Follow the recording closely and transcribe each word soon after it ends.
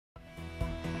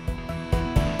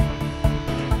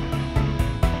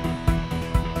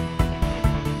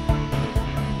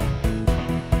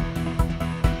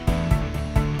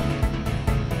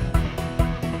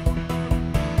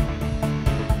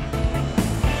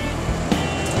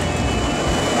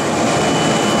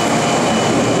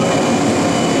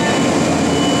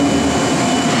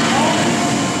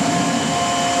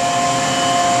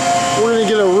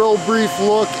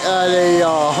look at a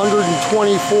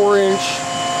 124-inch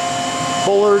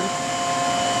Bullard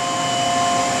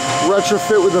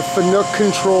retrofit with a FANUC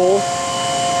control.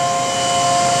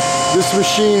 This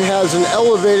machine has an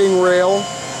elevating rail,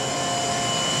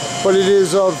 but it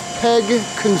is of peg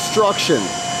construction.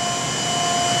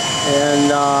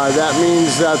 And that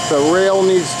means that the rail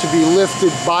needs to be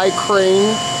lifted by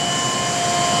crane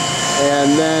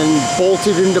and then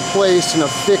bolted into place in a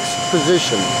fixed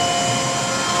position.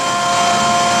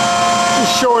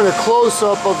 Just showing a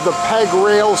close-up of the peg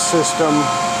rail system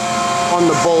on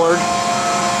the Bullard.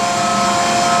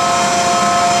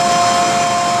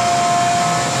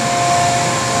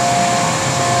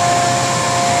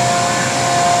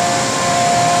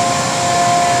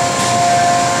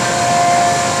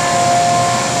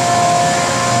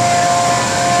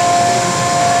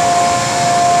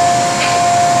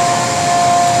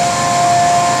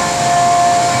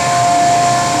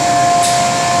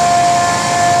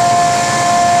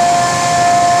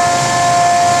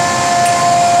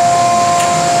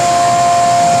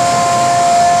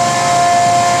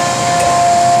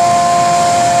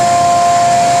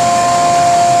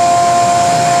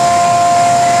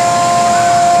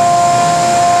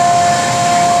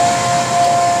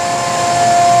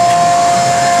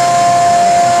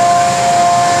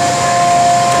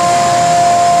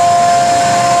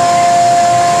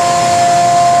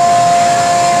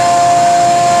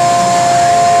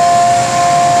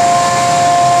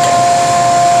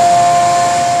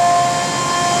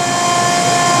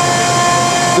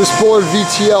 This Bullard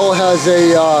VTL has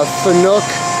a FANUC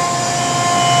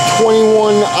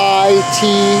 21i-T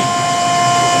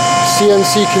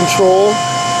CNC control.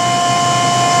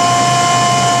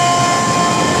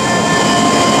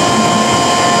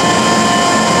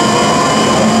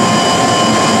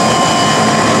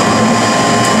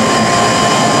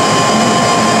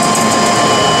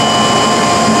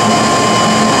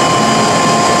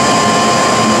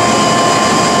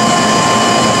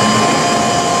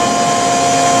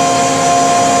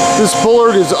 This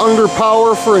Bullard is under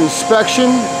power for inspection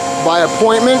by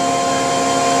appointment.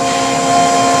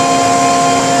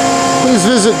 Please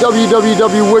visit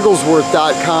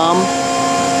www.wigglesworth.com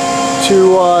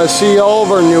to see all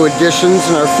of our new additions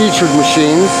and our featured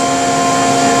machines.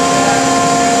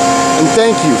 And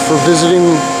thank you for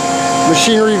visiting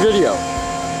Machinery Video.